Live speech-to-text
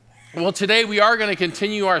Well, today we are going to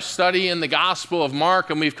continue our study in the Gospel of Mark,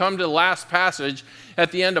 and we've come to the last passage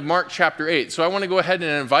at the end of Mark chapter 8. So I want to go ahead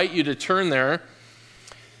and invite you to turn there.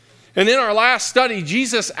 And in our last study,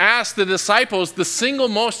 Jesus asked the disciples the single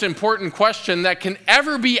most important question that can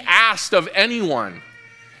ever be asked of anyone.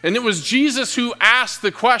 And it was Jesus who asked the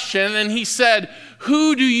question, and he said,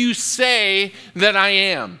 "Who do you say that I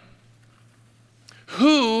am?"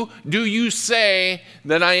 Who do you say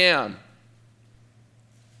that I am?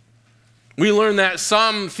 We learn that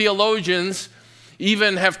some theologians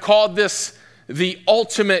even have called this the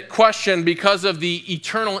ultimate question because of the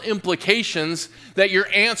eternal implications that your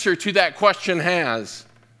answer to that question has.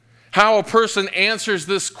 How a person answers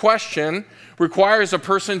this question requires a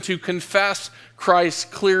person to confess Christ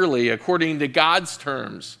clearly according to God's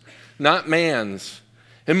terms, not man's.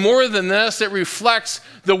 And more than this, it reflects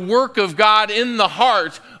the work of God in the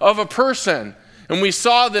heart of a person. And we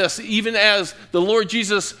saw this even as the Lord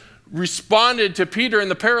Jesus responded to Peter in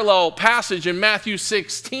the parallel passage in Matthew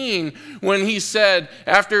 16 when he said,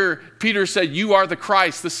 after Peter said, "You are the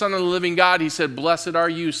Christ, the Son of the living God," he said, "Blessed are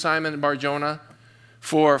you, Simon Bar-Jonah,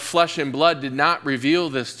 for flesh and blood did not reveal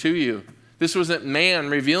this to you." This wasn't man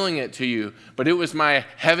revealing it to you, but it was my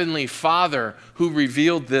heavenly Father who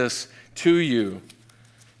revealed this to you.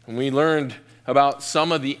 And we learned about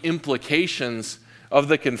some of the implications of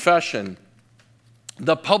the confession.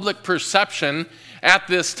 The public perception at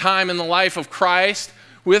this time in the life of Christ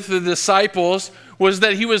with the disciples was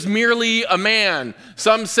that he was merely a man.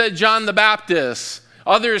 Some said John the Baptist.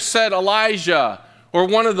 Others said Elijah or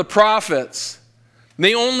one of the prophets.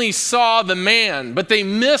 They only saw the man, but they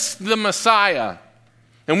missed the Messiah.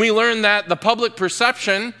 And we learned that the public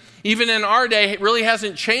perception, even in our day, really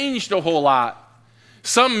hasn't changed a whole lot.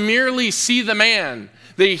 Some merely see the man.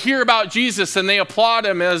 They hear about Jesus and they applaud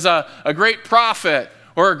him as a great prophet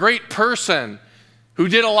or a great person who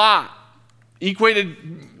did a lot, equated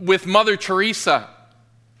with Mother Teresa.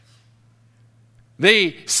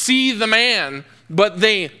 They see the man, but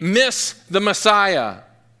they miss the Messiah.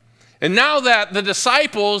 And now that the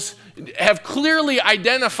disciples have clearly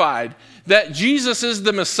identified that Jesus is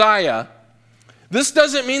the Messiah, this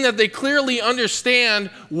doesn't mean that they clearly understand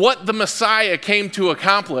what the Messiah came to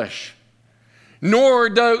accomplish, nor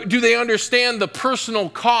do they understand the personal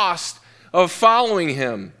cost of following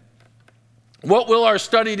him. What will our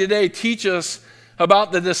study today teach us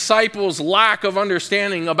about the disciples' lack of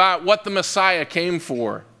understanding about what the Messiah came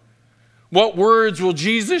for? What words will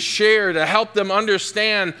Jesus share to help them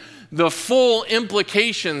understand the full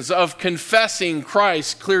implications of confessing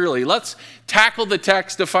Christ clearly? Let's tackle the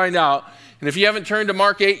text to find out. And if you haven't turned to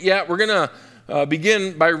Mark 8 yet, we're going to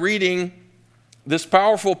begin by reading this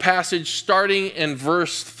powerful passage starting in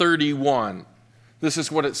verse 31. This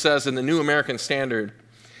is what it says in the New American Standard.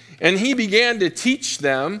 "And he began to teach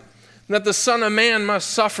them that the Son of Man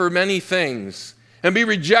must suffer many things and be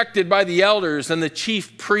rejected by the elders and the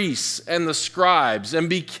chief priests and the scribes and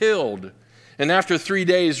be killed, and after 3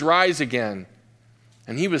 days rise again."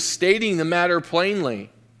 And he was stating the matter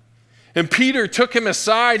plainly. And Peter took him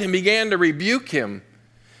aside and began to rebuke him.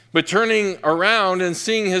 But turning around and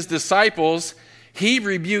seeing his disciples, he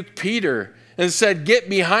rebuked Peter and said, "Get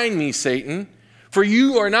behind me, Satan, for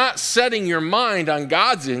you are not setting your mind on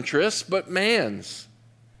God's interests, but man's."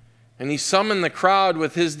 And he summoned the crowd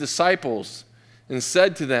with his disciples and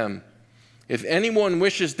said to them, "If anyone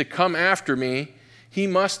wishes to come after me, he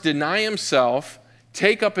must deny himself,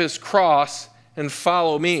 take up his cross, and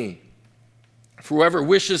follow me. For whoever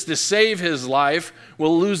wishes to save his life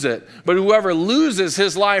will lose it, but whoever loses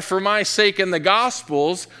his life for my sake and the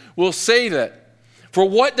gospel's will save it. For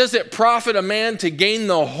what does it profit a man to gain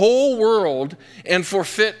the whole world and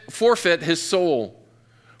forfeit his soul?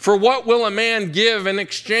 For what will a man give in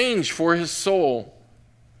exchange for his soul?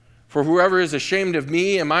 For whoever is ashamed of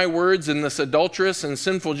me and my words in this adulterous and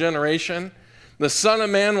sinful generation, the Son of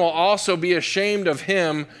Man will also be ashamed of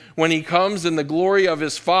him when he comes in the glory of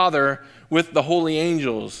his Father with the holy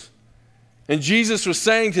angels." And Jesus was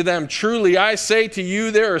saying to them, "Truly I say to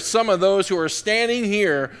you, there are some of those who are standing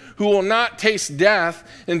here who will not taste death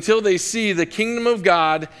until they see the kingdom of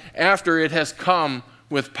God after it has come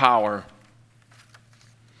with power."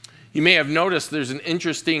 You may have noticed there's an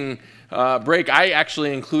interesting break. I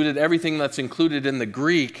actually included everything that's included in the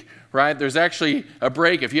Greek, right? There's actually a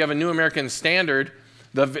break. If you have a New American Standard,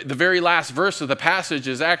 the very last verse of the passage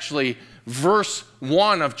is actually verse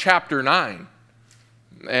 1 of chapter 9.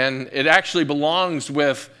 And it actually belongs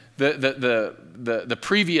with the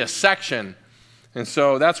previous section. And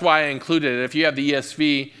so that's why I included it. If you have the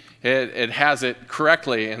ESV, it has it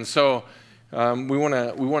correctly. And so we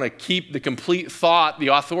want to keep the complete thought, the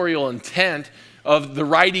authorial intent of the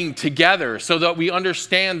writing together so that we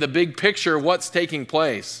understand the big picture of what's taking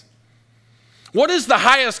place. What is the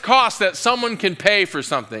highest cost that someone can pay for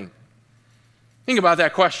something? Think about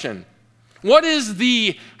that question. What is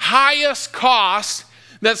the highest cost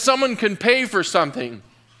that someone can pay for something?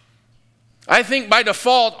 I think by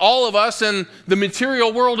default, all of us in the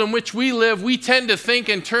material world in which we live, we tend to think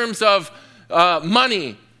in terms of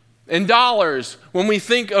money and dollars when we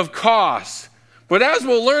think of cost. But as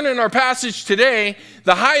we'll learn in our passage today,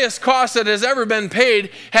 the highest cost that has ever been paid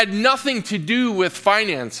had nothing to do with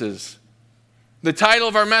finances. The title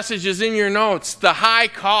of our message is in your notes, The High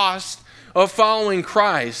Cost of Following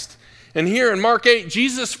Christ. And here in Mark 8,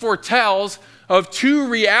 Jesus foretells of two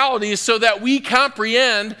realities so that we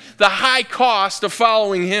comprehend the high cost of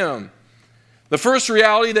following him. The first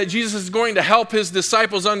reality that Jesus is going to help his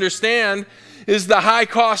disciples understand is the high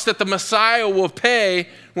cost that the Messiah will pay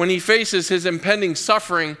when he faces his impending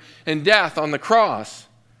suffering and death on the cross.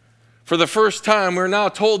 For the first time, we're now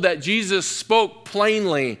told that Jesus spoke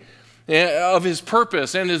plainly of his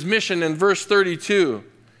purpose and his mission in verse 32.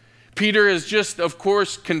 Peter has just, of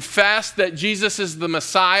course, confessed that Jesus is the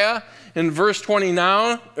Messiah in verse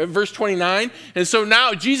 29. And so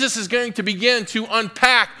now Jesus is going to begin to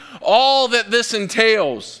unpack all that this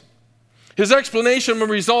entails. His explanation will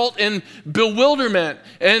result in bewilderment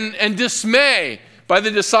and dismay by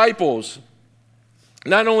the disciples,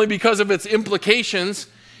 not only because of its implications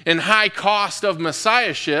and high cost of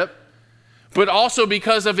messiahship, but also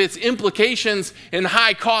because of its implications and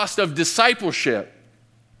high cost of discipleship.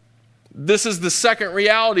 This is the second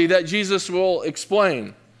reality that Jesus will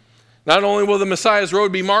explain. Not only will the Messiah's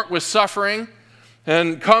road be marked with suffering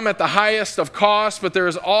and come at the highest of costs, but there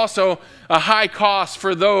is also a high cost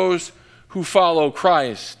for those who follow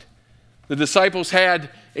Christ. The disciples had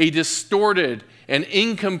a distorted and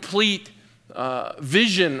incomplete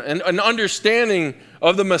vision and an understanding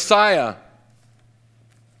of the Messiah.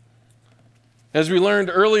 As we learned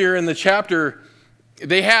earlier in the chapter,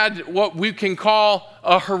 they had what we can call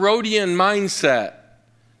a Herodian mindset.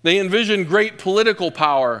 They envisioned great political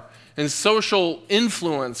power and social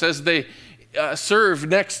influence as they served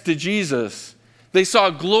next to Jesus. They saw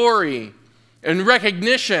glory and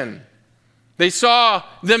recognition. They saw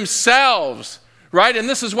themselves, right? And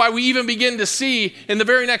this is why we even begin to see in the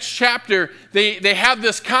very next chapter, they have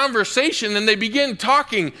this conversation and they begin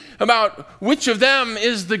talking about which of them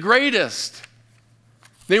is the greatest.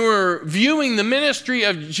 They were viewing the ministry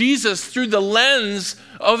of Jesus through the lens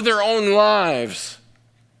of their own lives.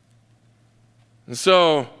 And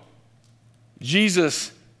so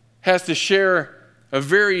Jesus has to share a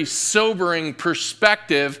very sobering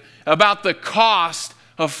perspective about the cost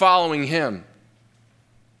of following him.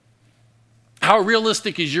 How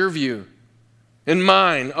realistic is your view and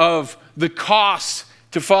mine of the cost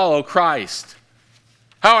to follow Christ?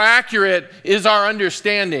 How accurate is our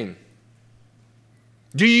understanding?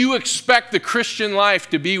 Do you expect the Christian life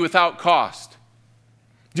to be without cost?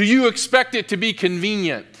 Do you expect it to be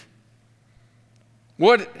convenient?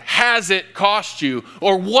 What has it cost you?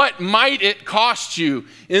 Or what might it cost you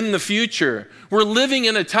in the future? We're living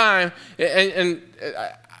in a time, and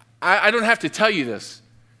I don't have to tell you this,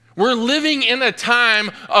 we're living in a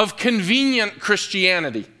time of convenient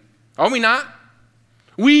Christianity. Are we not?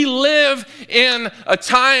 We live in a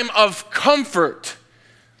time of comfort.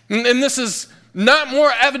 And this is not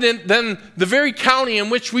more evident than the very county in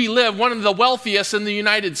which we live, one of the wealthiest in the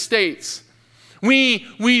United States. We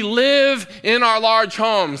live in our large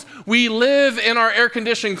homes. We live in our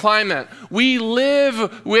air-conditioned climate. We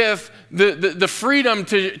live with the freedom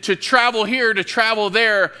to travel here, to travel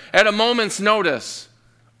there at a moment's notice.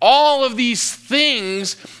 All of these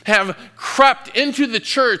things have crept into the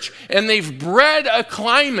church, and they've bred a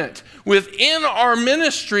climate within our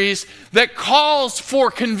ministries that calls for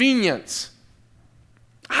convenience.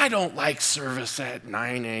 I don't like service at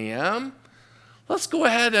 9 a.m. Let's go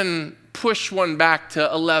ahead and push one back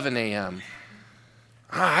to 11 a.m.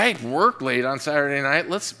 I work late on Saturday night.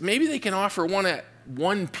 Maybe they can offer one at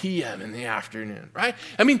 1 p.m. in the afternoon, right?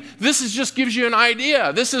 I mean, just gives you an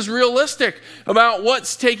idea. This is realistic about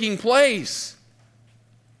what's taking place.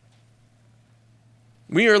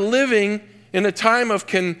 We are living in a time of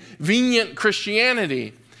convenient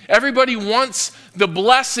Christianity. Everybody wants the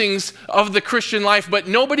blessings of the Christian life, but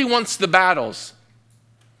nobody wants the battles.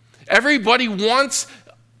 Everybody wants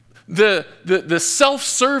the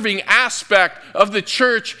self-serving aspect of the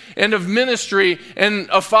church and of ministry and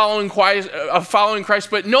of following Christ,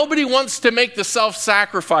 but nobody wants to make the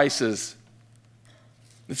self-sacrifices.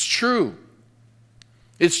 It's true.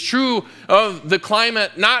 It's true of the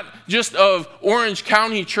climate, not just of Orange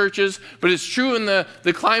County churches, but it's true in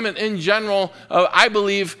the climate in general, I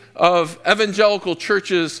believe, of evangelical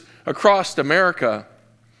churches across America.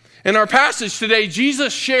 In our passage today,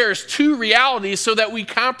 Jesus shares two realities so that we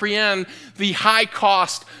comprehend the high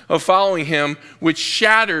cost of following him, which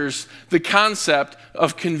shatters the concept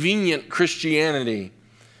of convenient Christianity.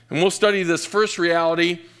 And we'll study this first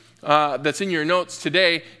reality that's in your notes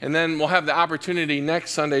today, and then we'll have the opportunity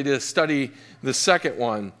next Sunday to study the second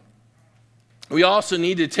one. We also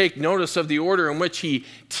need to take notice of the order in which he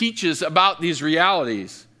teaches about these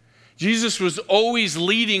realities. Jesus was always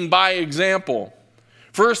leading by example.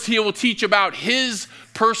 First, he will teach about his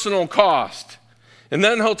personal cost, and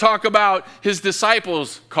then he'll talk about his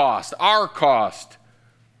disciples' cost, our cost.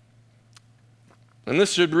 And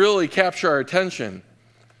this should really capture our attention.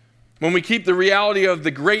 When we keep the reality of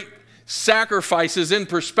the great sacrifices in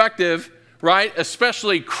perspective, right,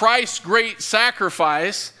 especially Christ's great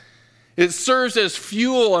sacrifice, it serves as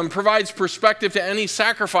fuel and provides perspective to any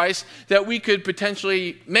sacrifice that we could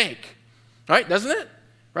potentially make, right, doesn't it?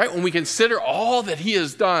 Right, when we consider all that he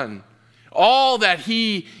has done, all that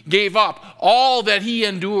he gave up, all that he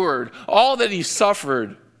endured, all that he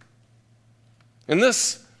suffered. And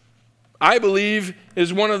this, I believe,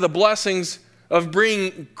 is one of the blessings of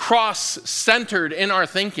being cross-centered in our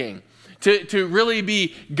thinking, to really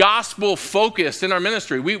be gospel-focused in our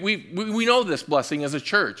ministry. We know this blessing as a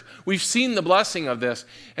church. We've seen the blessing of this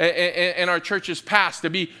in our church's past, to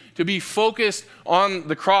be focused on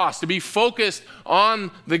the cross, to be focused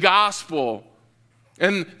on the gospel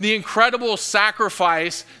and the incredible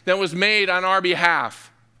sacrifice that was made on our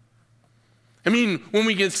behalf. I mean, when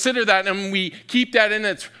we consider that and we keep that in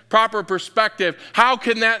its proper perspective, how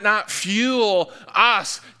can that not fuel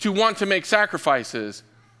us to want to make sacrifices?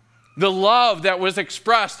 The love that was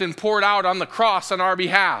expressed and poured out on the cross on our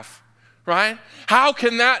behalf, right? How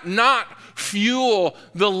can that not fuel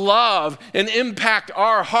the love and impact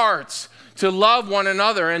our hearts to love one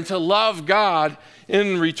another and to love God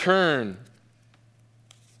in return?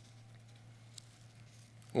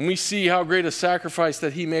 When we see how great a sacrifice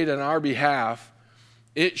that he made on our behalf,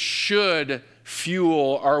 it should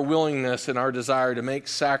fuel our willingness and our desire to make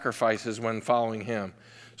sacrifices when following him.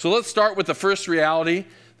 So let's start with the first reality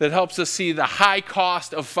that helps us see the high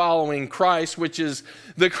cost of following Christ, which is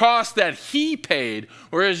the cost that he paid,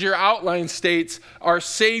 or as your outline states, our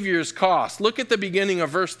Savior's cost. Look at the beginning of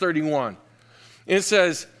verse 31. It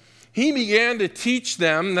says, he began to teach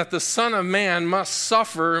them that the Son of Man must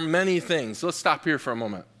suffer many things. Let's stop here for a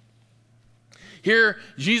moment. Here,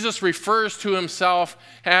 Jesus refers to himself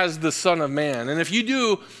as the Son of Man. And if you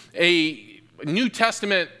do a New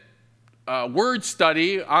Testament word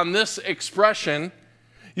study on this expression,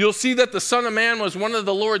 you'll see that the Son of Man was one of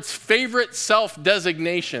the Lord's favorite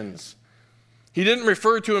self-designations. He didn't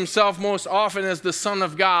refer to himself most often as the Son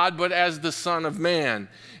of God, but as the Son of Man.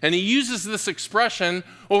 And he uses this expression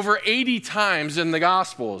over 80 times in the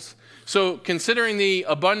Gospels. So considering the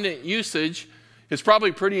abundant usage, it's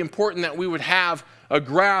probably pretty important that we would have a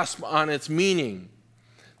grasp on its meaning.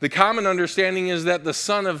 The common understanding is that the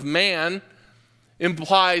Son of Man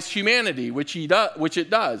implies humanity, which it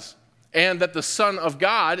does, and that the Son of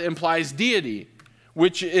God implies deity,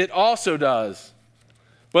 which it also does.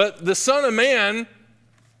 But the Son of Man,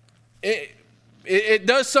 it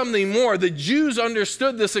does something more. The Jews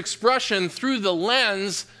understood this expression through the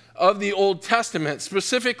lens of the Old Testament,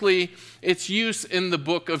 specifically its use in the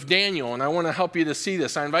book of Daniel. And I want to help you to see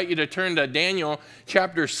this. I invite you to turn to Daniel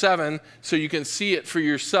chapter 7 so you can see it for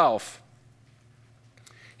yourself.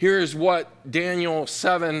 Here is what Daniel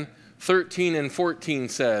 7:13 and 14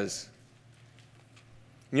 says.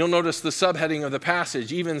 You'll notice the subheading of the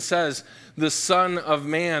passage even says, the Son of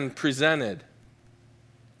Man presented.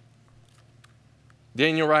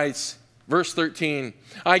 Daniel writes, verse 13,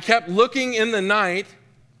 I kept looking in the night,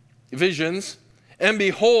 visions, and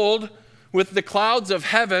behold, with the clouds of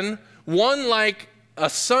heaven, one like a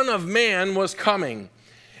Son of Man was coming.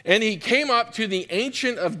 And he came up to the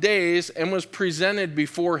Ancient of Days and was presented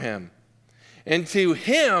before him. And to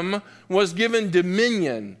him was given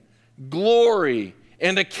dominion, glory,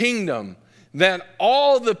 and a kingdom, that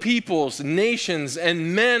all the peoples, nations,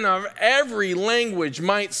 and men of every language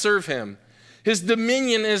might serve him. His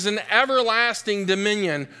dominion is an everlasting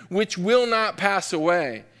dominion which will not pass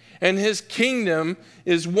away, and his kingdom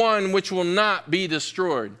is one which will not be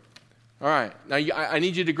destroyed. All right, now I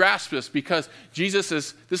need you to grasp this, because this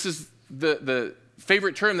is the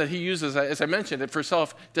favorite term that he uses, as I mentioned, for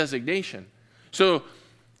self-designation. So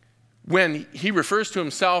when he refers to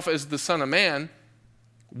himself as the Son of Man,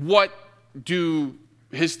 what do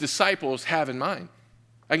his disciples have in mind?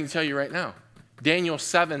 I can tell you right now, Daniel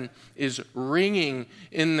 7 is ringing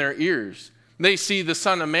in their ears. They see the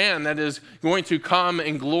Son of Man that is going to come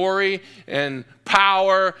in glory and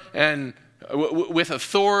power and with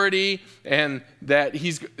authority, and that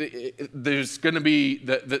there's going to be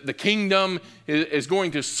the kingdom is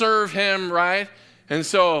going to serve him, right? And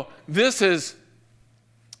so this is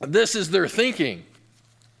their thinking.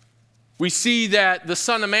 We see that the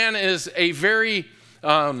Son of Man is a very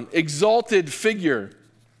exalted figure.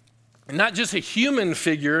 Not just a human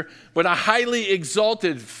figure, but a highly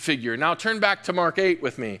exalted figure. Now turn back to Mark 8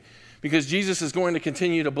 with me, because Jesus is going to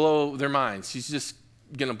continue to blow their minds. He's just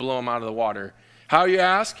going to blow them out of the water. How, you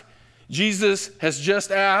ask? Jesus has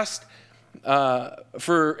just asked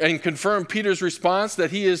and confirmed Peter's response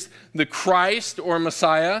that he is the Christ or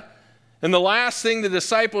Messiah. And the last thing the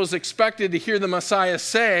disciples expected to hear the Messiah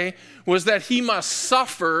say was that he must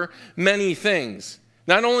suffer many things.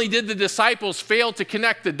 Not only did the disciples fail to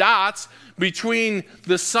connect the dots between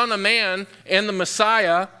the Son of Man and the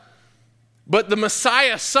Messiah, but the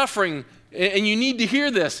Messiah suffering, and you need to hear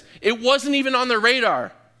this, it wasn't even on their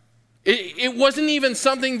radar. It wasn't even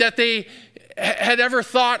something that they had ever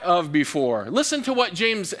thought of before. Listen to what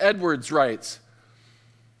James Edwards writes.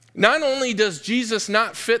 Not only does Jesus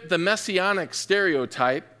not fit the messianic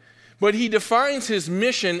stereotype, but he defines his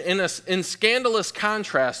mission in scandalous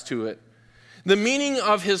contrast to it. The meaning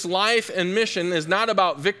of his life and mission is not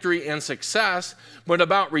about victory and success, but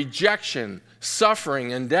about rejection,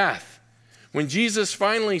 suffering, and death. When Jesus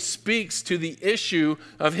finally speaks to the issue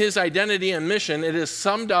of his identity and mission, it is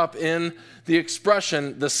summed up in the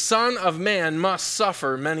expression, the Son of Man must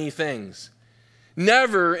suffer many things.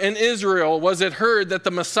 Never in Israel was it heard that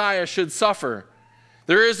the Messiah should suffer.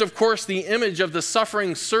 There is, of course, the image of the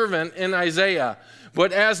suffering servant in Isaiah,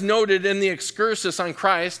 but as noted in the excursus on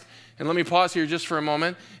Christ, and let me pause here just for a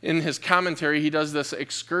moment. In his commentary, he does this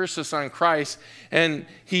excursus on Christ, and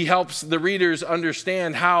he helps the readers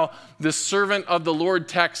understand how the servant of the Lord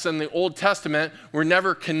texts in the Old Testament were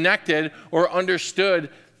never connected or understood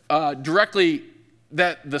directly,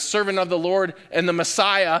 that the servant of the Lord and the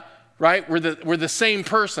Messiah, right, were the same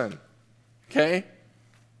person. Okay?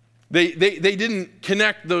 They didn't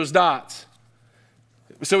connect those dots.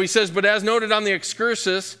 So he says, but as noted on the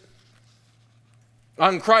excursus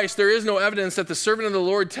on Christ, there is no evidence that the servant of the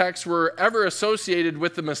Lord texts were ever associated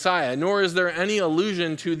with the Messiah, nor is there any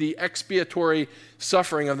allusion to the expiatory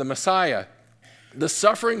suffering of the Messiah. The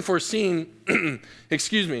suffering foreseen,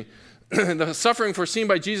 the suffering foreseen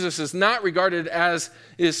by Jesus is not regarded as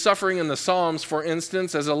is suffering in the Psalms, for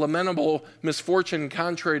instance, as a lamentable misfortune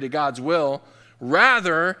contrary to God's will.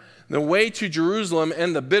 Rather, the way to Jerusalem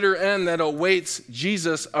and the bitter end that awaits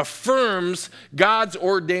Jesus affirms God's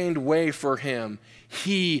ordained way for him.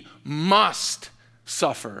 He must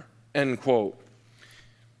suffer, end quote.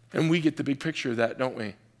 And we get the big picture of that, don't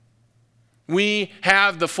we? We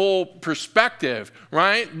have the full perspective,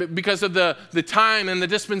 right? Because of the time and the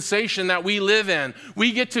dispensation that we live in.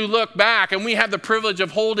 We get to look back, and we have the privilege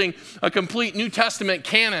of holding a complete New Testament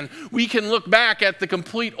canon. We can look back at the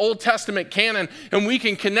complete Old Testament canon, and we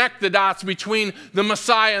can connect the dots between the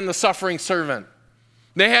Messiah and the suffering servant.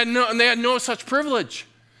 They had no such privilege.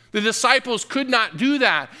 The disciples could not do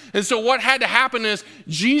that. And so what had to happen is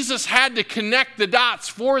Jesus had to connect the dots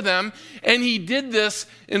for them, and he did this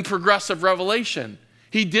in progressive revelation.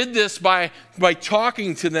 He did this by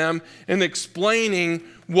talking to them and explaining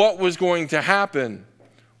what was going to happen.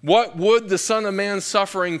 What would the Son of Man's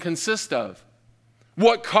suffering consist of?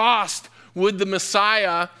 What cost would the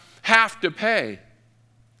Messiah have to pay?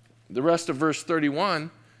 The rest of verse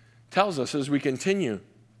 31 tells us as we continue.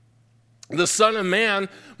 The Son of Man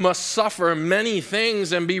must suffer many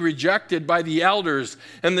things and be rejected by the elders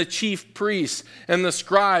and the chief priests and the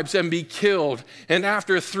scribes and be killed, and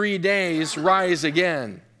after 3 days rise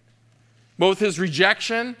again. Both his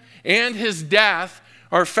rejection and his death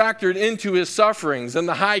are factored into his sufferings and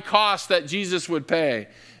the high cost that Jesus would pay.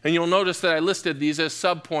 And you'll notice that I listed these as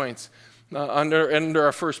subpoints under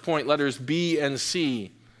our first point, letters B and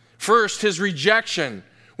C. First, his rejection,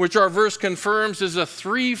 which our verse confirms is a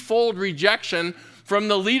threefold rejection from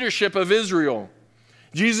the leadership of Israel.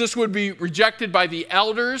 Jesus would be rejected by the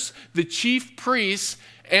elders, the chief priests,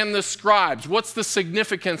 and the scribes. What's the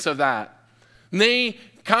significance of that? They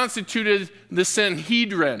constituted the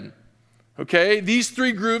Sanhedrin. Okay, these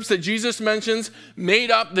three groups that Jesus mentions made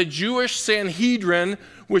up the Jewish Sanhedrin,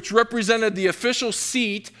 which represented the official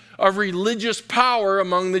seat of religious power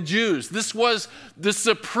among the Jews. This was the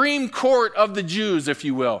supreme court of the Jews, if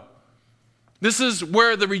you will. This is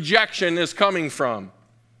where the rejection is coming from.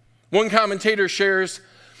 One commentator shares,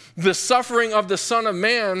 the suffering of the Son of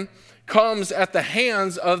Man comes at the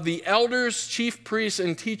hands of the elders, chief priests,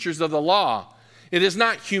 and teachers of the law. It is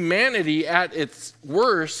not humanity at its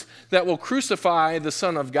worst that will crucify the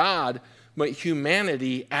Son of God, but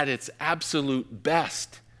humanity at its absolute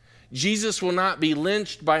best. Jesus will not be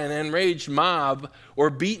lynched by an enraged mob or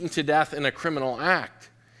beaten to death in a criminal act.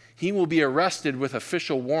 He will be arrested with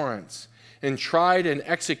official warrants and tried and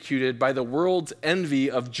executed by the world's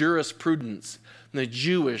envy of jurisprudence, the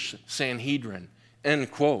Jewish Sanhedrin.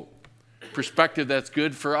 End quote. Perspective that's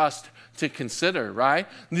good for us to consider, right?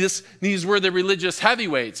 These were the religious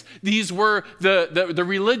heavyweights. These were the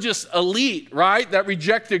religious elite, right, that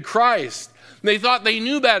rejected Christ. They thought they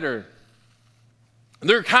knew better.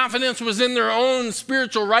 Their confidence was in their own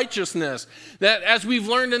spiritual righteousness that, as we've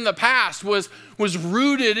learned in the past, was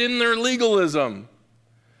rooted in their legalism.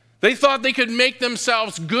 They thought they could make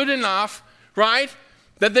themselves good enough, right,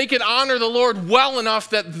 that they could honor the Lord well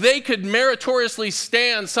enough that they could meritoriously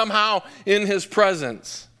stand somehow in his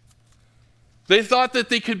presence. They thought that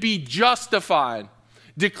they could be justified,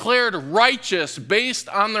 declared righteous based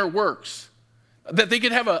on their works, that they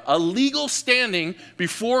could have a legal standing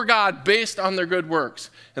before God based on their good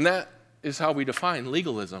works. And that is how we define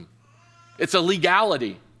legalism. It's a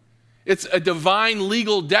legality. It's a divine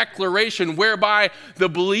legal declaration whereby the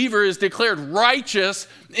believer is declared righteous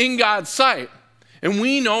in God's sight. And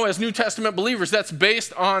we know as New Testament believers that's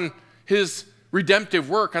based on his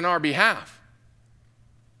redemptive work on our behalf.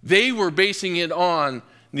 They were basing it on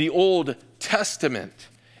the Old Testament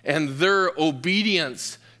and their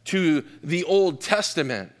obedience to the Old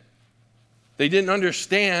Testament. They didn't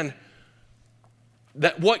understand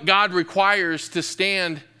that what God requires to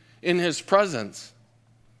stand in his presence.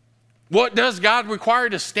 What does God require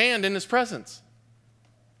to stand in his presence?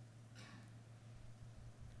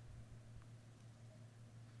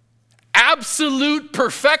 Absolute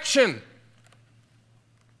perfection.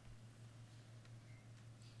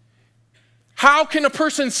 How can a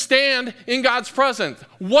person stand in God's presence?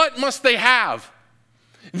 What must they have?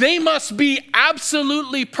 They must be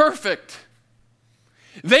absolutely perfect.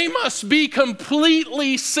 They must be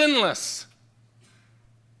completely sinless.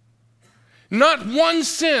 Not one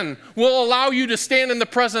sin will allow you to stand in the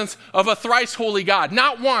presence of a thrice holy God.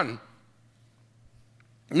 Not one.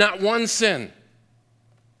 Not one sin.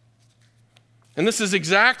 And this is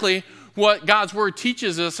exactly what God's word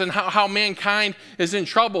teaches us and how mankind is in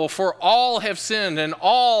trouble. For all have sinned and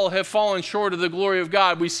all have fallen short of the glory of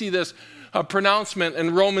God. We see this pronouncement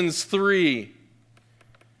in Romans 3.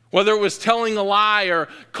 Whether it was telling a lie or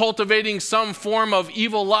cultivating some form of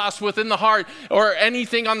evil lust within the heart or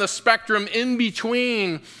anything on the spectrum in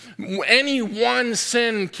between, any one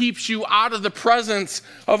sin keeps you out of the presence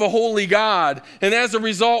of a holy God. And as a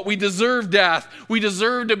result, we deserve death. We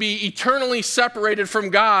deserve to be eternally separated from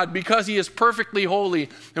God because he is perfectly holy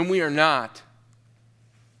and we are not.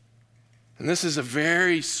 And this is a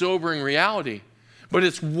very sobering reality. But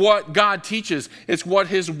it's what God teaches. It's what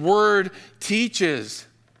his word teaches.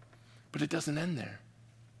 But it doesn't end there.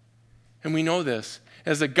 And we know this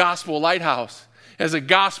as a gospel lighthouse, as a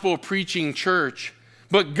gospel preaching church.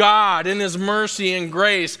 But God, in his mercy and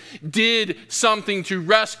grace, did something to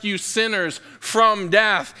rescue sinners from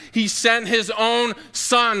death. He sent his own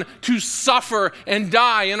son to suffer and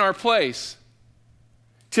die in our place,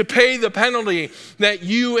 to pay the penalty that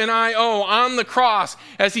you and I owe on the cross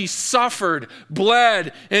as he suffered,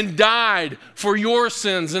 bled, and died for your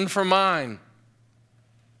sins and for mine.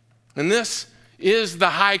 And this is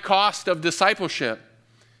the high cost of discipleship.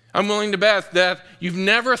 I'm willing to bet that you've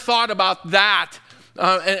never thought about that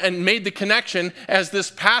and made the connection as this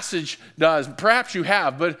passage does. Perhaps you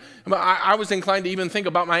have, but I was inclined to even think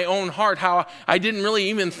about my own heart, how I didn't really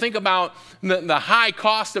even think about the high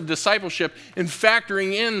cost of discipleship in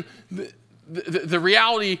factoring in the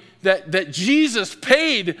reality that Jesus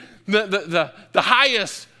paid the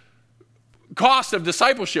highest cost of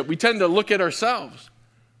discipleship. We tend to look at ourselves.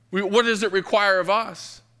 What does it require of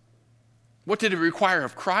us? What did it require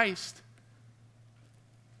of Christ?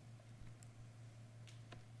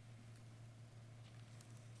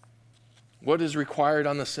 What is required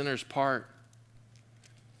on the sinner's part?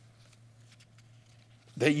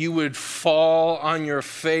 That you would fall on your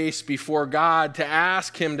face before God to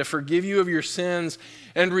ask him to forgive you of your sins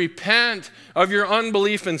and repent of your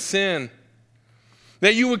unbelief and sin.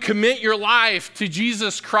 That you would commit your life to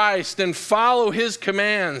Jesus Christ and follow his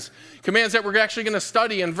commands that we're actually going to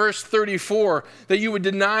study in verse 34, that you would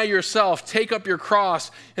deny yourself, take up your cross,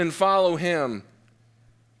 and follow him.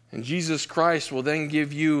 And Jesus Christ will then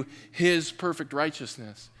give you his perfect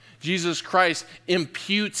righteousness. Jesus Christ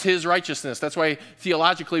imputes his righteousness. That's why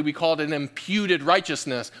theologically we call it an imputed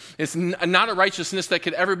righteousness. It's not a righteousness that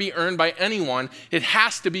could ever be earned by anyone. It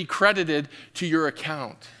has to be credited to your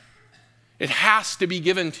account. It has to be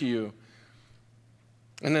given to you.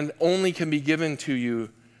 And then only can be given to you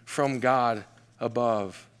from God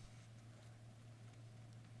above.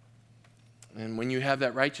 And when you have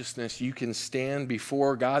that righteousness, you can stand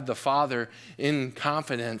before God the Father in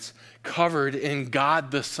confidence, covered in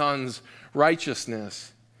God the Son's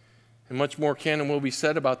righteousness. And much more can and will be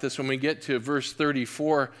said about this when we get to verse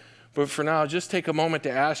 34. But for now, just take a moment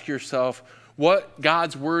to ask yourself what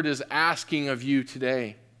God's word is asking of you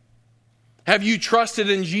today. Have you trusted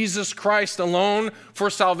in Jesus Christ alone for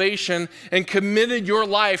salvation and committed your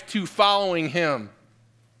life to following him?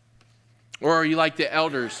 Or are you like the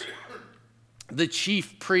elders, the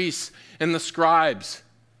chief priests and the scribes,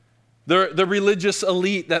 the religious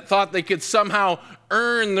elite that thought they could somehow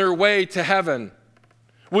earn their way to heaven?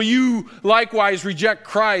 Will you likewise reject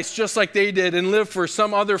Christ just like they did and live for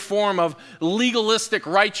some other form of legalistic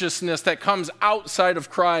righteousness that comes outside of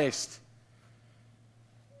Christ?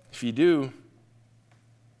 If you do,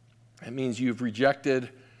 that means you've rejected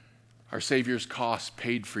our Savior's cost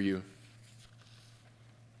paid for you.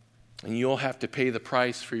 And you'll have to pay the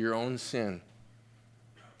price for your own sin.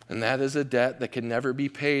 And that is a debt that can never be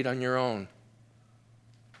paid on your own.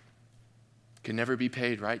 Can never be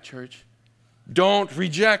paid, right, church? Don't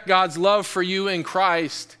reject God's love for you in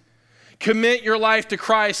Christ. Commit your life to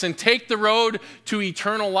Christ and take the road to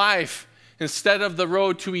eternal life instead of the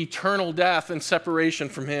road to eternal death and separation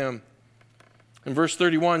from him. In verse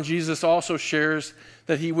 31, Jesus also shares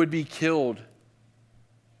that he would be killed.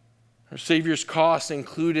 Our Savior's cost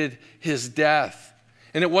included his death.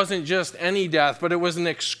 And it wasn't just any death, but it was an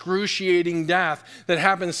excruciating death that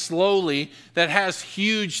happened slowly, that has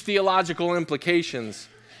huge theological implications.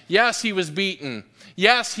 Yes, he was beaten.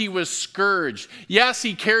 Yes, he was scourged. Yes,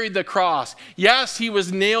 he carried the cross. Yes, he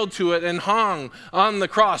was nailed to it and hung on the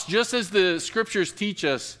cross, just as the scriptures teach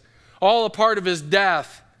us, all a part of his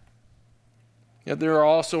death. Yet there are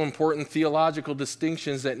also important theological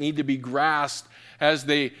distinctions that need to be grasped as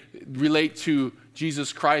they relate to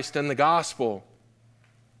Jesus Christ and the gospel.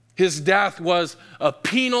 His death was a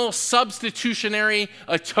penal, substitutionary,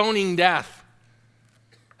 atoning death.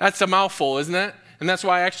 That's a mouthful, isn't it? And that's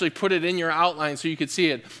why I actually put it in your outline so you could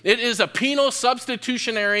see it. It is a penal,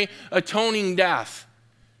 substitutionary, atoning death.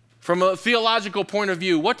 From a theological point of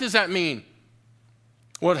view, what does that mean?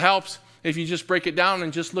 Well, it helps if you just break it down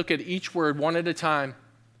and just look at each word one at a time.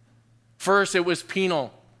 First, it was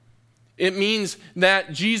penal. It means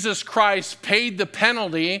that Jesus Christ paid the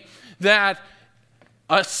penalty that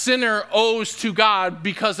a sinner owes to God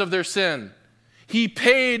because of their sin. He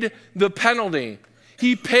paid the penalty.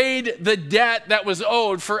 He paid the debt that was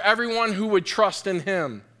owed for everyone who would trust in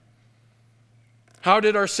him. How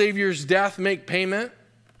did our Savior's death make payment?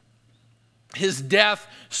 His death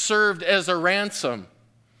served as a ransom.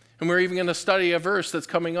 And we're even going to study a verse that's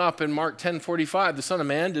coming up in Mark 10:45. The Son of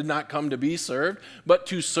Man did not come to be served, but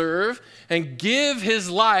to serve and give his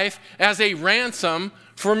life as a ransom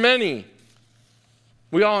for many.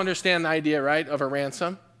 We all understand the idea, right, of a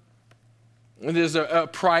ransom. It is a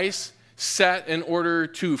price set in order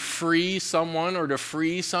to free someone or to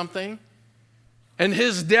free something. And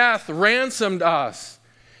his death ransomed us.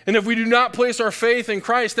 And if we do not place our faith in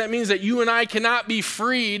Christ, that means that you and I cannot be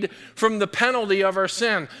freed from the penalty of our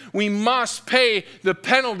sin. We must pay the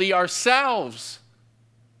penalty ourselves.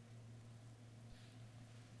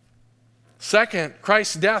 Second,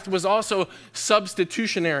 Christ's death was also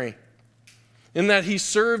substitutionary, in that he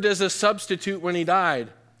served as a substitute when he died.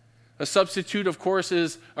 A substitute, of course,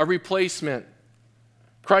 is a replacement.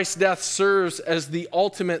 Christ's death serves as the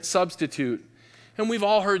ultimate substitute. And we've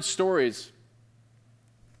all heard stories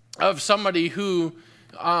of somebody who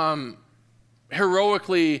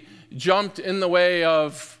heroically jumped in the way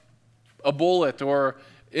of a bullet or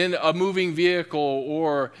in a moving vehicle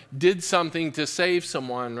or did something to save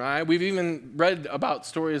someone, right? We've even read about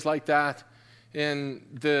stories like that in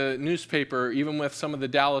the newspaper, even with some of the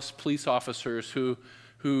Dallas police officers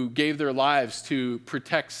who gave their lives to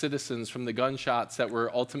protect citizens from the gunshots that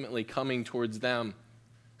were ultimately coming towards them.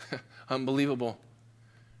 Unbelievable,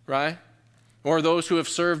 right? Or those who have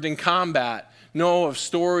served in combat know of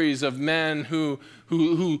stories of men who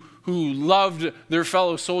loved their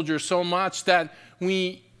fellow soldiers so much that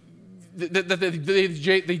they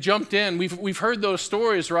jumped in. We've heard those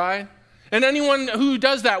stories, right? And anyone who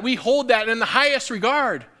does that, we hold that in the highest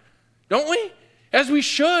regard, don't we? As we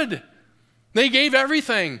should. They gave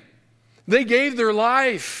everything. They gave their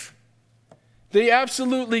life. They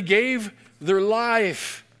absolutely gave their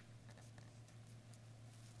life.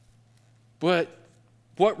 But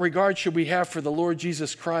what regard should we have for the Lord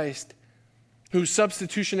Jesus Christ, whose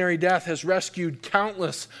substitutionary death has rescued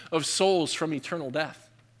countless of souls from eternal death?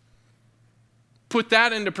 Put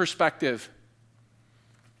that into perspective.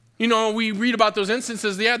 You know, we read about those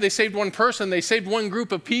instances. Yeah, they saved one person. They saved one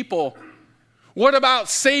group of people. What about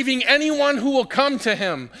saving anyone who will come to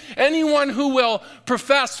him? Anyone who will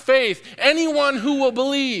profess faith? Anyone who will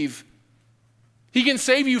believe? He can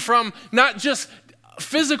save you from not just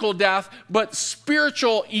physical death, but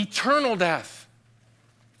spiritual, eternal death.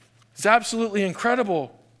 It's absolutely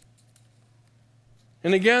incredible.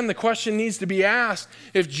 And again, the question needs to be asked,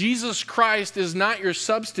 if Jesus Christ is not your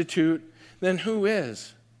substitute, then who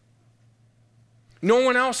is? No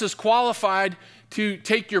one else is qualified to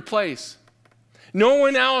take your place. No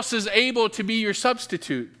one else is able to be your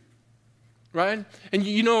substitute, right? And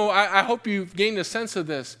you know, I hope you've gained a sense of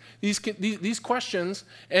this. These questions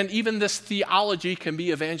and even this theology can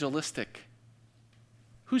be evangelistic.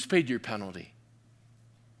 Who's paid your penalty?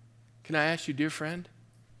 Can I ask you, dear friend?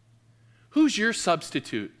 Who's your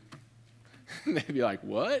substitute? They'd be like,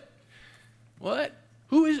 what? What?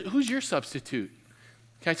 Who's your substitute?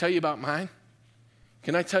 Can I tell you about mine?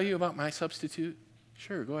 Can I tell you about my substitute?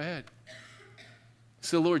 Sure, go ahead. It's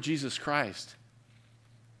the Lord Jesus Christ.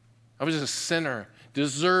 I was a sinner,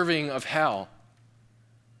 deserving of hell.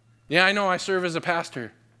 Yeah, I know I serve as a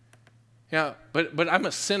pastor. Yeah, but I'm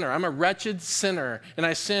a sinner. I'm a wretched sinner, and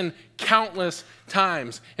I sin countless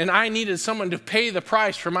times. And I needed someone to pay the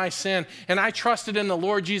price for my sin, and I trusted in the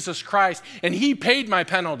Lord Jesus Christ, and he paid my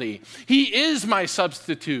penalty. He is my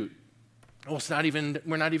substitute. Oh,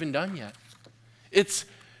 we're not even done yet. It's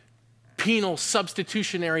penal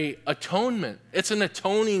substitutionary atonement. It's an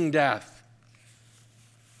atoning death.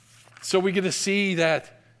 So we get to see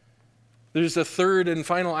that there's a third and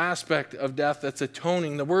final aspect of death that's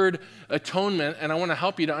atoning. The word atonement, and I want to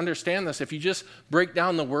help you to understand this. If you just break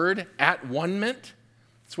down the word at-one-ment,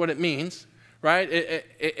 that's what it means, right?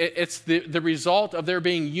 It's the result of there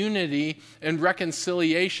being unity and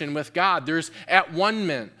reconciliation with God. There's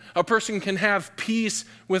at-one-ment. A person can have peace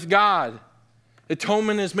with God.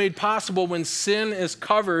 Atonement is made possible when sin is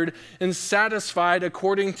covered and satisfied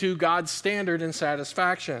according to God's standard and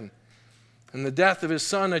satisfaction. And the death of his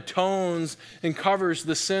Son atones and covers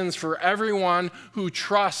the sins for everyone who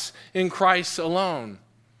trusts in Christ alone.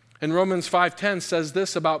 And Romans 5:10 says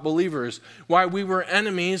this about believers: while we were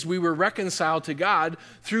enemies, we were reconciled to God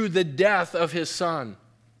through the death of his Son.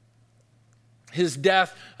 His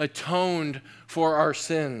death atoned for our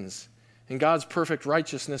sins. And God's perfect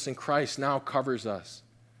righteousness in Christ now covers us.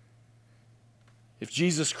 If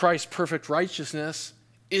Jesus Christ's perfect righteousness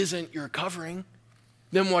isn't your covering,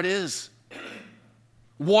 then what is?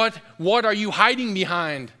 What are you hiding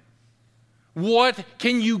behind? What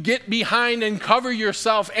can you get behind and cover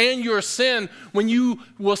yourself and your sin when you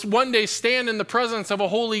will one day stand in the presence of a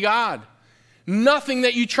holy God? Nothing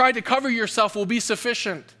that you try to cover yourself will be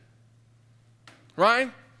sufficient. Right?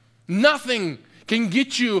 Nothing can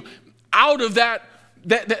get you out of that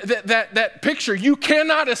picture. You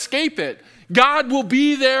cannot escape it. God will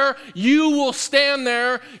be there. You will stand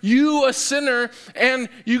there. You, a sinner, and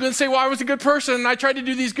you can say, well, I was a good person and I tried to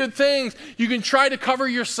do these good things. You can try to cover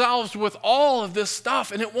yourselves with all of this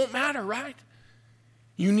stuff and it won't matter, right?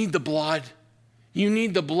 You need the blood. You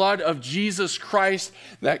need the blood of Jesus Christ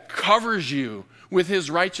that covers you with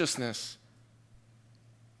his righteousness.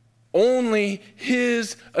 Only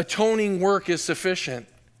his atoning work is sufficient.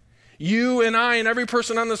 You and I and every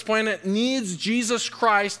person on this planet needs Jesus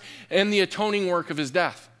Christ and the atoning work of his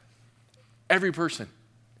death. Every person.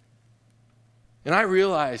 And I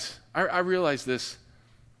realize this,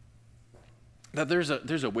 that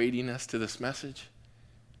there's a weightiness to this message.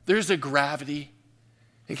 There's a gravity.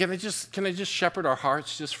 And can I just shepherd our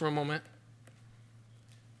hearts just for a moment?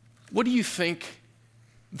 What do you think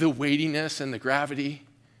the weightiness and the gravity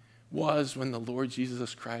was when the Lord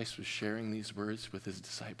Jesus Christ was sharing these words with his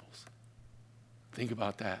disciples? Think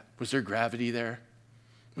about that. Was there gravity there?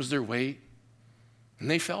 Was there weight?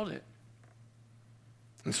 And they felt it.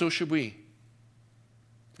 And so should we.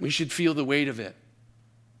 We should feel the weight of it.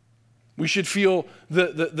 We should feel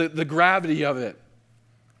the gravity of it.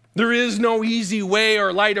 There is no easy way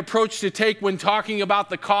or light approach to take when talking about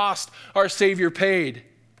the cost our Savior paid.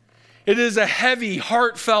 It is a heavy,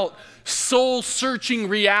 heartfelt, soul-searching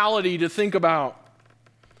reality to think about.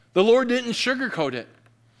 The Lord didn't sugarcoat it.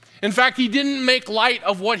 In fact, he didn't make light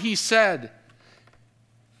of what he said.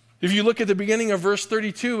 If you look at the beginning of verse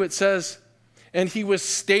 32, it says, and he was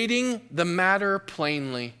stating the matter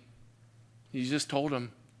plainly. He just told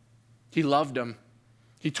them. He loved them.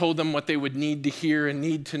 He told them what they would need to hear and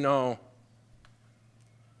need to know.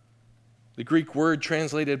 The Greek word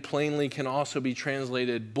translated plainly can also be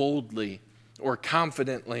translated boldly or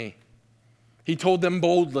confidently. He told them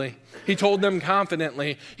boldly. He told them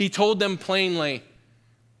confidently. He told them plainly.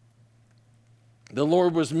 The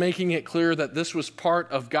Lord was making it clear that this was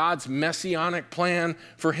part of God's messianic plan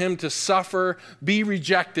for him to suffer, be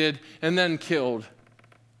rejected, and then killed.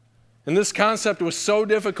 And this concept was so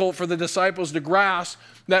difficult for the disciples to grasp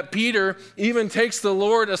that Peter even takes the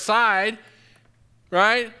Lord aside,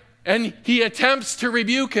 right? And he attempts to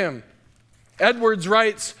rebuke him. Edwards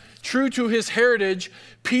writes, true to his heritage,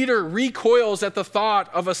 Peter recoils at the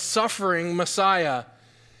thought of a suffering Messiah.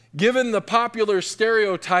 Given the popular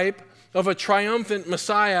stereotype of a triumphant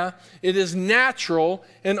Messiah, it is natural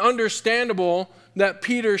and understandable that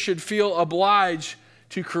Peter should feel obliged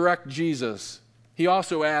to correct Jesus. He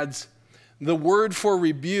also adds, the word for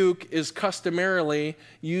rebuke is customarily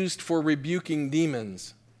used for rebuking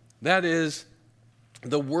demons. That is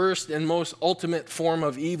the worst and most ultimate form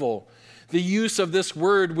of evil. The use of this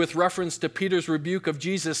word with reference to Peter's rebuke of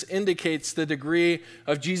Jesus indicates the degree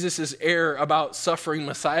of Jesus' error about suffering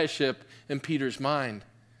messiahship in Peter's mind.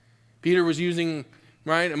 Peter was using,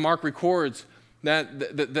 right, and Mark records that's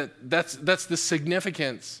the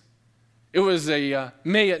significance. It was a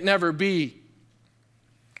may it never be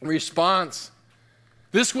response.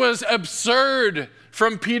 This was absurd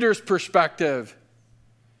from Peter's perspective.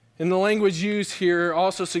 And the language used here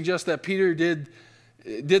also suggests that Peter did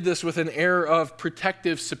this with an air of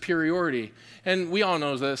protective superiority. And we all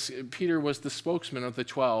know this. Peter was the spokesman of the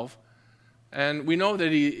 12. And we know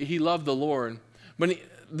that he loved the Lord. But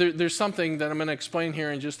there's something that I'm going to explain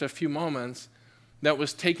here in just a few moments that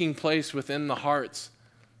was taking place within the hearts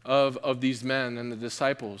of these men and the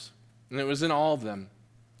disciples. And it was in all of them.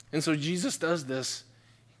 And so Jesus does this.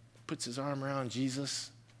 Puts his arm around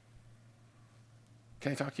Jesus.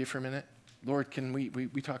 Can I talk to you for a minute? Lord, can we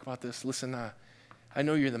talk about this? Listen, I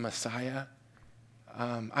know you're the Messiah.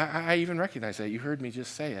 I even recognize that. You heard me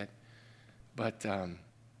just say it. But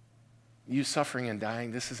you suffering and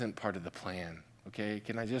dying, this isn't part of the plan. Okay?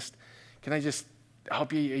 Can I just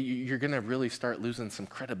help you? You're going to really start losing some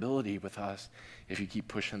credibility with us if you keep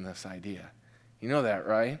pushing this idea. You know that,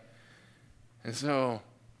 right? And so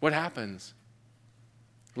what happens?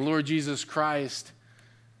 The Lord Jesus Christ,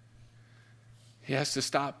 he has to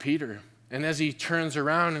stop Peter. And as he turns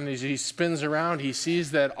around and as he spins around, he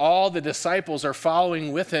sees that all the disciples are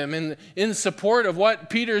following with him in support of what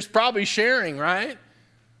Peter's probably sharing, right?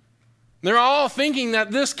 They're all thinking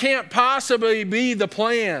that this can't possibly be the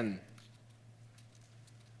plan.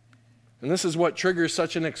 And this is what triggers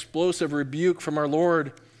such an explosive rebuke from our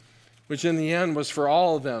Lord, which in the end was for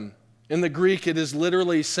all of them. In the Greek, it is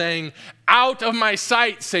literally saying, out of my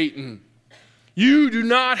sight, Satan. You do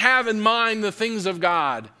not have in mind the things of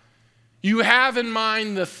God. You have in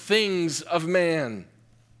mind the things of man.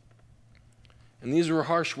 And these were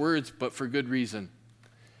harsh words, but for good reason.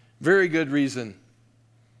 Very good reason.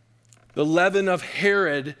 The leaven of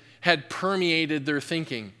Herod had permeated their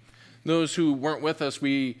thinking. Those who weren't with us,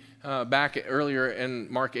 back earlier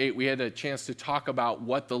in Mark 8, we had a chance to talk about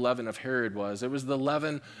what the leaven of Herod was. It was the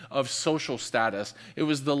leaven of social status. It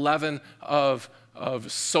was the leaven of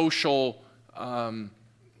social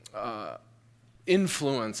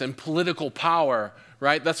influence and political power,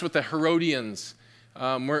 right? That's what the Herodians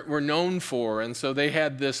were known for. And so they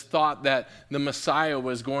had this thought that the Messiah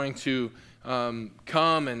was going to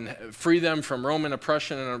come and free them from Roman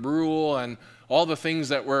oppression and rule and all the things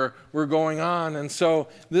that were going on. And so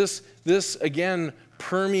this again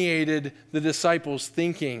permeated the disciples'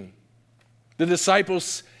 thinking. The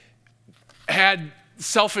disciples had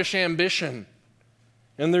selfish ambition.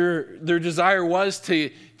 And their desire was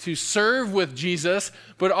to serve with Jesus,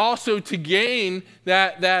 but also to gain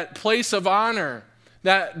that place of honor,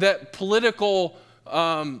 that political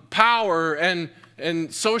power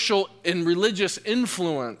and social and religious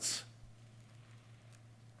influence.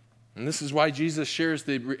 And this is why Jesus shares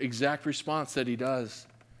the exact response that he does.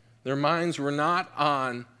 Their minds were not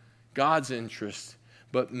on God's interest,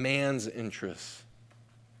 but man's interest.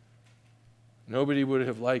 Nobody would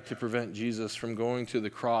have liked to prevent Jesus from going to the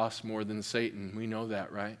cross more than Satan. We know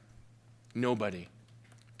that, right? Nobody.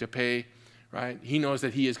 To pay, right? He knows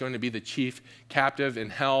that he is going to be the chief captive in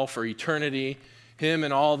hell for eternity. Him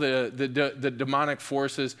and all the demonic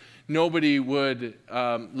forces. Nobody would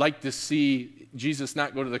like to see Jesus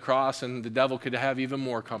not go to the cross and the devil could have even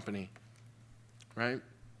more company, right?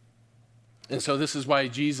 And so this is why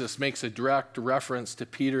Jesus makes a direct reference to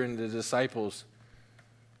Peter and the disciples.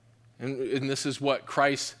 And this is what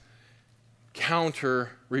Christ's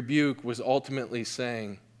counter rebuke was ultimately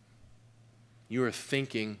saying. You are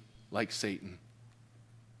thinking like Satan.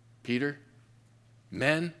 Peter,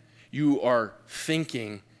 men, you are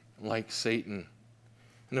thinking like Satan.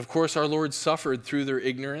 And of course, our Lord suffered through their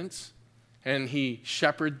ignorance, and he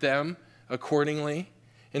shepherded them accordingly.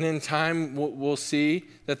 And in time, we'll see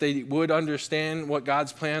that they would understand what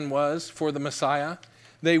God's plan was for the Messiah.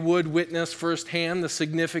 They would witness firsthand the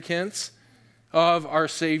significance of our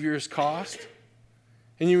Savior's cost.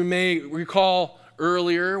 And you may recall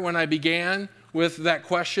earlier when I began with that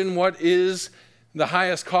question, what is the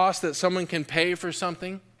highest cost that someone can pay for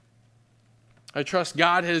something? I trust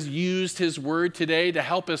God has used his word today to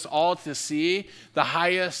help us all to see the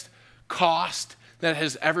highest cost that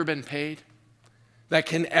has ever been paid, that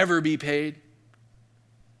can ever be paid.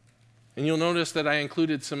 And you'll notice that I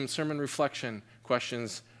included some sermon reflection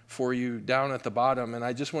questions for you down at the bottom, and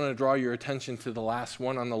I just want to draw your attention to the last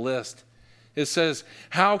one on the list. It says,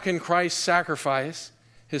 how can Christ's sacrifice,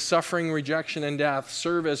 his suffering, rejection, and death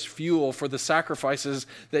serve as fuel for the sacrifices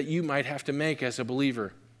that you might have to make as a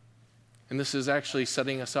believer? And this is actually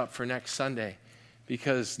setting us up for next Sunday,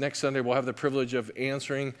 because next Sunday we'll have the privilege of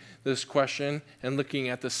answering this question and looking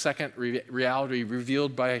at the second reality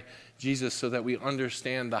revealed by Jesus so that we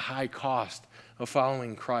understand the high cost of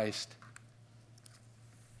following Christ.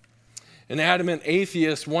 An adamant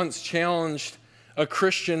atheist once challenged a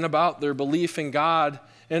Christian about their belief in God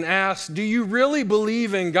and asked, do you really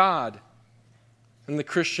believe in God? And the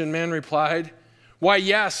Christian man replied, why,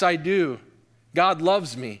 yes, I do. God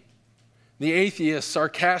loves me. The atheist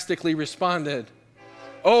sarcastically responded,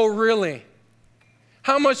 oh, really?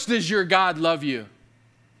 How much does your God love you?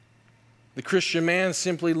 The Christian man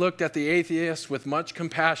simply looked at the atheist with much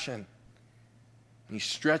compassion. And he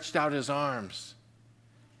stretched out his arms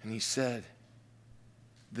and he said,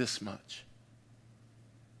 this much.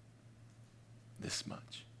 This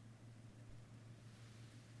much.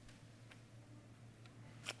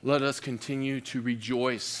 Let us continue to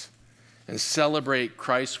rejoice and celebrate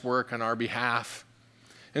Christ's work on our behalf.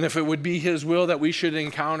 And if it would be his will that we should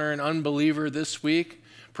encounter an unbeliever this week,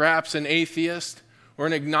 perhaps an atheist or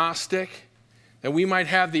an agnostic, that we might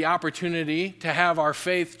have the opportunity to have our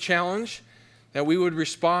faith challenged, that we would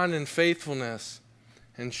respond in faithfulness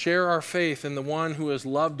and share our faith in the one who has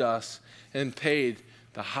loved us and paid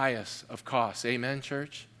the highest of costs. Amen,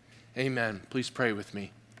 church? Amen. Please pray with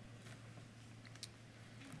me.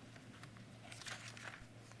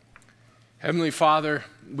 Heavenly Father,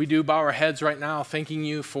 we do bow our heads right now thanking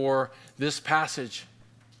you for this passage.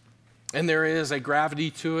 And there is a gravity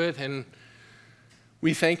to it, and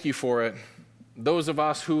we thank you for it. Those of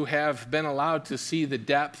us who have been allowed to see the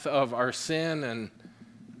depth of our sin and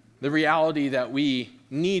the reality that we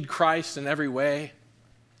need Christ in every way,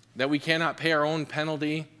 that we cannot pay our own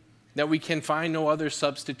penalty, that we can find no other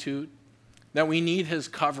substitute, that we need his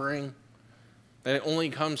covering, that it only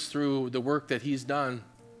comes through the work that he's done.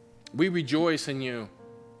 We rejoice in you.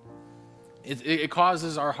 It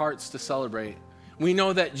causes our hearts to celebrate. We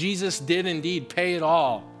know that Jesus did indeed pay it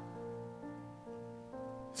all.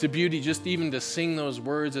 It's a beauty just even to sing those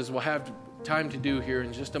words, as we'll have time to do here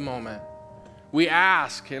in just a moment. We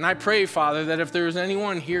ask, and I pray, Father, that if there's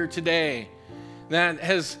anyone here today that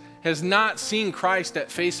has not seen Christ at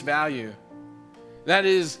face value, that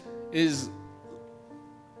is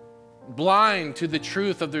blind to the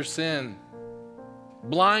truth of their sin,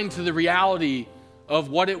 blind to the reality of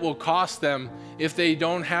what it will cost them if they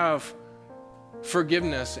don't have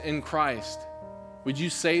forgiveness in Christ, would you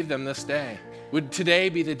save them this day? Would today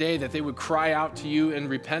be the day that they would cry out to you in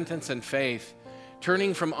repentance and faith,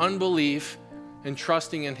 turning from unbelief and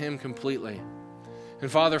trusting in him completely? And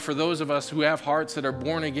Father, for those of us who have hearts that are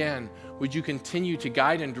born again, would you continue to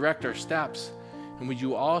guide and direct our steps? And would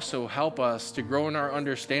you also help us to grow in our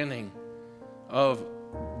understanding of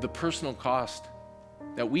the personal cost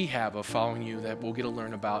that we have of following you that we'll get to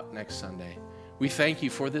learn about next Sunday. We thank you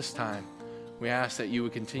for this time. We ask that you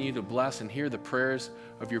would continue to bless and hear the prayers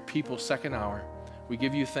of your people second hour. We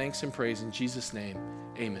give you thanks and praise in Jesus' name.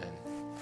 Amen.